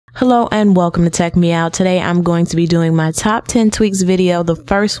Hello and welcome to Tech Me Out. Today I'm going to be doing my top 10 tweaks video, the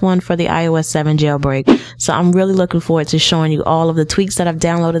first one for the iOS 7 jailbreak. So I'm really looking forward to showing you all of the tweaks that I've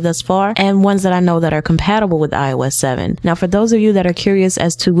downloaded thus far and ones that I know that are compatible with iOS 7. Now for those of you that are curious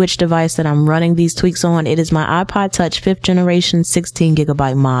as to which device that I'm running these tweaks on, it is my iPod Touch 5th generation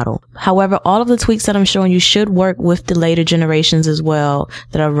 16GB model. However, all of the tweaks that I'm showing you should work with the later generations as well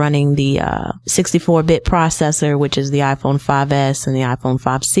that are running the 64-bit processor, which is the iPhone 5S and the iPhone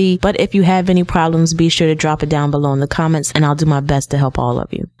 5C. But if you have any problems, be sure to drop it down below in the comments and I'll do my best to help all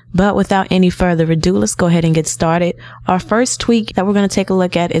of you. But without any further ado, let's go ahead and get started. Our first tweak that we're going to take a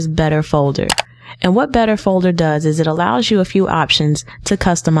look at is BetterFolder. And what BetterFolder does is it allows you a few options to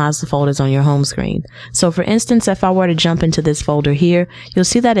customize the folders on your home screen. So for instance, if I were to jump into this folder here, you'll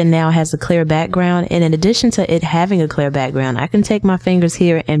see that it now has a clear background. And in addition to it having a clear background, I can take my fingers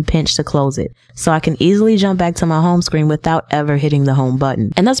here and pinch to close it. So I can easily jump back to my home screen without ever hitting the home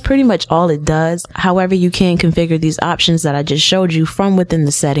button. And that's pretty much all it does. However, you can configure these options that I just showed you from within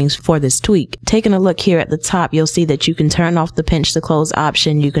the settings for this tweak. Taking a look here at the top, you'll see that you can turn off the pinch to close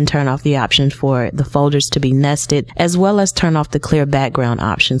option. You can turn off the option for the folders to be nested, as well as turn off the clear background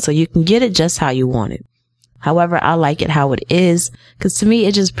option, so you can get it just how you want it. However, I like it how it is, because to me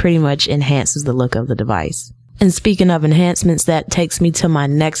it just pretty much enhances the look of the device. And speaking of enhancements, that takes me to my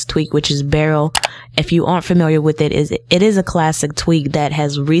next tweak, which is Barrel. If you aren't familiar with it is a classic tweak that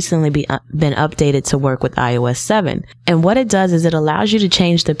has recently been updated to work with iOS 7. And what it does is it allows you to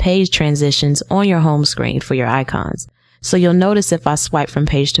change the page transitions on your home screen for your icons. So you'll notice if I swipe from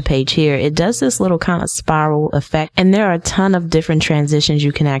page to page here, it does this little kind of spiral effect, and there are a ton of different transitions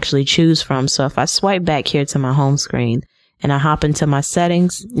you can actually choose from. So if I swipe back here to my home screen and I hop into my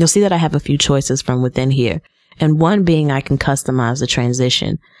settings, you'll see that I have a few choices from within here. And one being I can customize the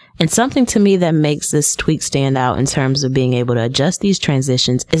transition. And something to me that makes this tweak stand out in terms of being able to adjust these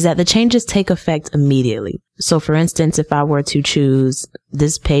transitions is that the changes take effect immediately. So for instance, if I were to choose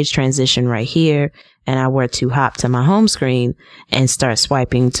this page transition right here, and I were to hop to my home screen and start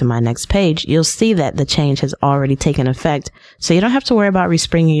swiping to my next page, you'll see that the change has already taken effect. So you don't have to worry about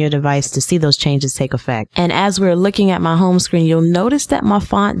respringing your device to see those changes take effect. And as we're looking at my home screen, you'll notice that my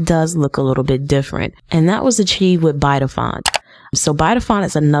font does look a little bit different. And that was achieved with ByFont. So ByFont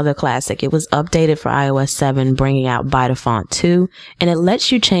is another classic. It was updated for iOS 7, bringing out ByFont 2, and it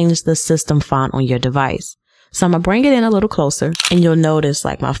lets you change the system font on your device. So I'm going to bring it in a little closer, and you'll notice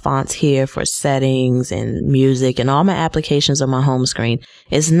like my fonts here for settings and music and all my applications on my home screen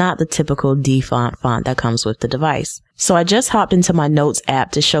is not the typical default font that comes with the device. So I just hopped into my Notes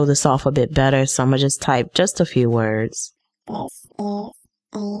app to show this off a bit better. So I'm going to just type just a few words. This is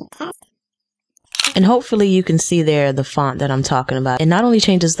a test. And hopefully you can see there the font that I'm talking about. It not only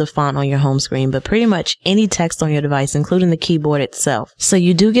changes the font on your home screen, but pretty much any text on your device, including the keyboard itself. So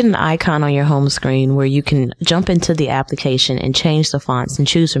you do get an icon on your home screen where you can jump into the application and change the fonts and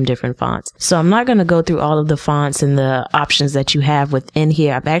choose from different fonts. So I'm not going to go through all of the fonts and the options that you have within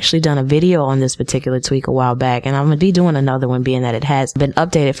here. I've actually done a video on this particular tweak a while back, and I'm going to be doing another one being that it has been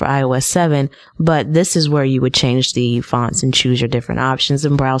updated for iOS 7, but this is where you would change the fonts and choose your different options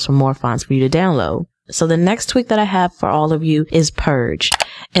and browse for more fonts for you to download. So the next tweak that I have for all of you is Purge.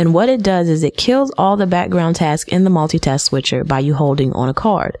 And what it does is it kills all the background tasks in the multitask switcher by you holding on a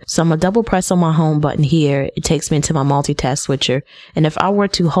card. So I'm going to double press on my home button here. It takes me into my multitask switcher. And if I were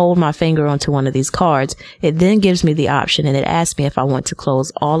to hold my finger onto one of these cards, it then gives me the option and it asks me if I want to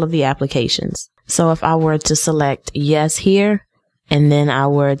close all of the applications. So if I were to select yes here, and then I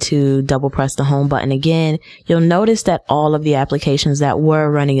were to double press the home button again, you'll notice that all of the applications that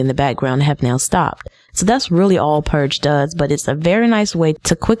were running in the background have now stopped. So that's really all Purge does, but it's a very nice way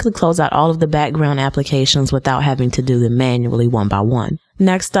to quickly close out all of the background applications without having to do them manually one by one.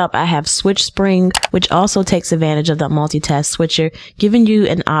 Next up, I have Switchspring, which also takes advantage of the multitask switcher, giving you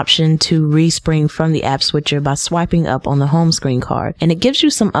an option to respring from the app switcher by swiping up on the home screen card. And it gives you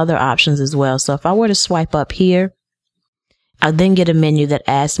some other options as well. So if I were to swipe up here, I'll then get a menu that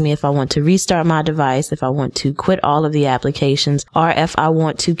asks me if I want to restart my device, if I want to quit all of the applications, or if I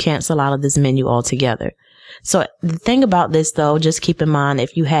want to cancel out of this menu altogether. So the thing about this though, just keep in mind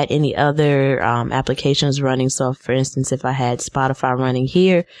if you had any other applications running. So for instance, if I had Spotify running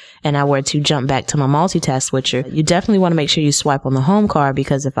here and I were to jump back to my multitask switcher, you definitely want to make sure you swipe on the home card,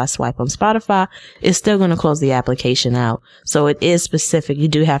 because if I swipe on Spotify, it's still going to close the application out. So it is specific. You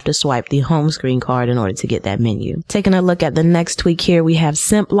do have to swipe the home screen card in order to get that menu. Taking a look at the next tweak here, we have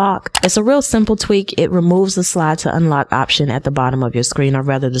Simplock. It's a real simple tweak. It removes the slide to unlock option at the bottom of your screen, or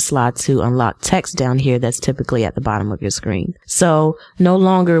rather the slide to unlock text down here that's typically at the bottom of your screen. So no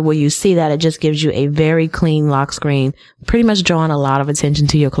longer will you see that. It just gives you a very clean lock screen, pretty much drawing a lot of attention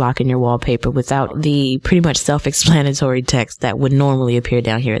to your clock and your wallpaper without the pretty much self-explanatory text that would normally appear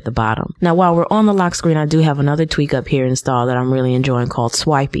down here at the bottom. Now, while we're on the lock screen, I do have another tweak up here installed that I'm really enjoying called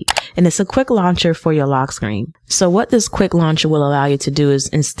Swipey. And it's a quick launcher for your lock screen. So what this quick launcher will allow you to do is,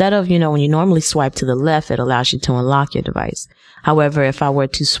 instead of, when you normally swipe to the left, it allows you to unlock your device. However, if I were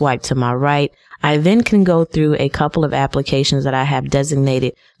to swipe to my right, I then can go through a couple of applications that I have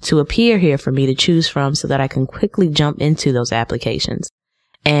designated to appear here for me to choose from so that I can quickly jump into those applications.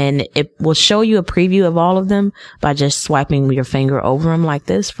 And it will show you a preview of all of them by just swiping your finger over them like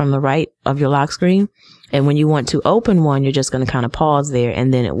this from the right of your lock screen. And when you want to open one, you're just going to kind of pause there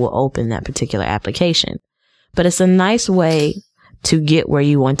and then it will open that particular application. But it's a nice way to get where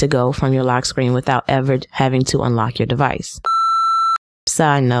you want to go from your lock screen without ever having to unlock your device.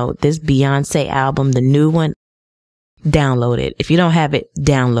 Side note, this Beyonce album, the new one, download it. If you don't have it,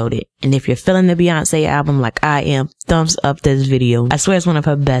 download it. And if you're feeling the Beyonce album like I am, thumbs up this video. I swear it's one of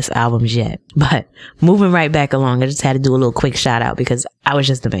her best albums yet. But moving right back along, I just had to do a little quick shout out because I was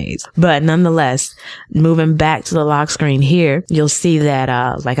just amazed. But nonetheless, moving back to the lock screen here, you'll see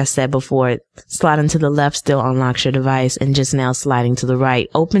that, like I said before, sliding to the left still unlocks your device, and just now sliding to the right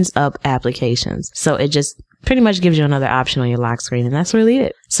opens up applications. So it just pretty much gives you another option on your lock screen, and that's really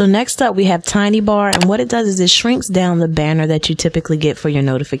it. So next up, we have Tinybar, and what it does is it shrinks down the banner that you typically get for your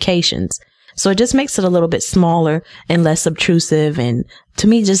notifications. So it just makes it a little bit smaller and less obtrusive, and to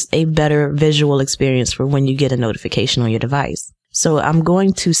me, just a better visual experience for when you get a notification on your device. So I'm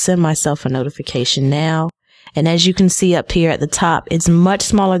going to send myself a notification now. And as you can see up here at the top, it's much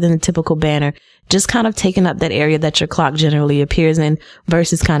smaller than the typical banner, just kind of taking up that area that your clock generally appears in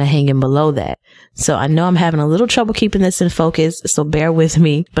versus kind of hanging below that. So I know I'm having a little trouble keeping this in focus, so bear with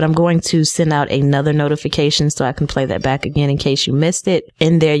me, but I'm going to send out another notification so I can play that back again in case you missed it.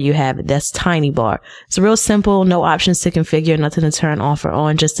 And there you have it. That's Tinybar. It's real simple, no options to configure, nothing to turn off or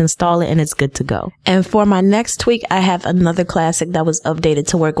on, just install it and it's good to go. And for my next tweak, I have another classic that was updated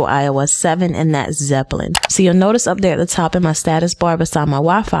to work with iOS 7, and that's Zeppelin. So you'll notice up there at the top in my status bar beside my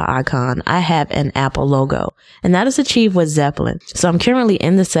Wi-Fi icon, I have an Apple logo, and that is achieved with Zeppelin. So I'm currently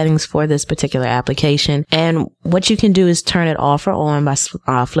in the settings for this particular application, and what you can do is turn it off or on by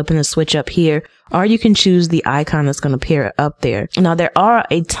flipping the switch up here, or you can choose the icon that's going to appear up there. Now, there are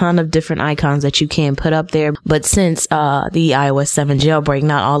a ton of different icons that you can put up there, but since the iOS 7 jailbreak,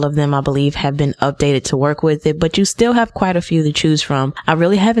 not all of them, I believe, have been updated to work with it, but you still have quite a few to choose from. I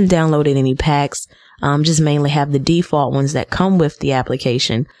really haven't downloaded any packs, just mainly have the default ones that come with the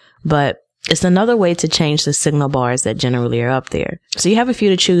application, but it's another way to change the signal bars that generally are up there. So you have a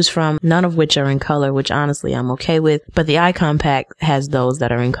few to choose from, none of which are in color, which honestly I'm okay with, but the icon pack has those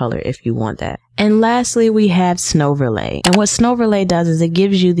that are in color if you want that. And lastly, we have Snoverlay. And what Snoverlay does is it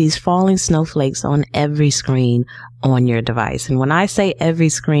gives you these falling snowflakes on every screen on your device. And when I say every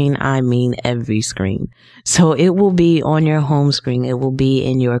screen, I mean every screen. So it will be on your home screen. It will be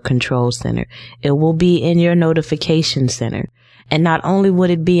in your control center. It will be in your notification center. And not only would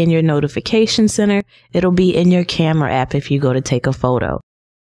it be in your notification center, it'll be in your camera app if you go to take a photo.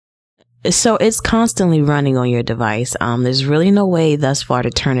 So it's constantly running on your device. There's really no way thus far to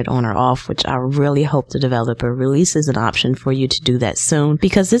turn it on or off, which I really hope the developer releases an option for you to do that soon,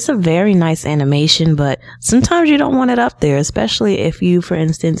 because it's a very nice animation, but sometimes you don't want it up there, especially if you, for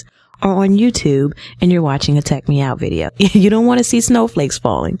instance, are on YouTube and you're watching a Tech Me Out video. You don't want to see snowflakes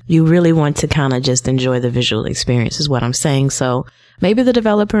falling. You really want to kind of just enjoy the visual experience is what I'm saying. So maybe the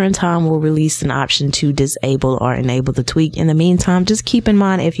developer in time will release an option to disable or enable the tweak. In the meantime, just keep in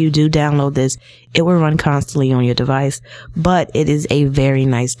mind, if you do download this, it will run constantly on your device, but it is a very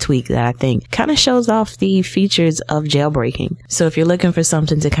nice tweak that I think kind of shows off the features of jailbreaking. So if you're looking for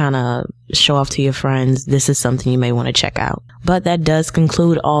something to kind of show off to your friends, this is something you may want to check out. But that does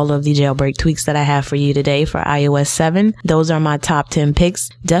conclude all of the jailbreak tweaks that I have for you today for iOS 7. Those are my top 10 picks.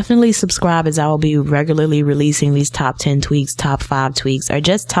 Definitely subscribe, as I will be regularly releasing these top 10 tweaks, top 5 tweaks, or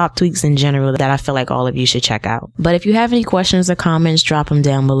just top tweaks in general that I feel like all of you should check out. But if you have any questions or comments, drop them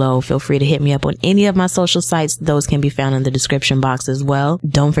down below. Feel free to hit me up on any of my social sites. Those can be found in the description box as well.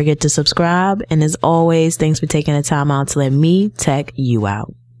 Don't forget to subscribe. And as always, thanks for taking the time out to let me tech you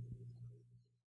out.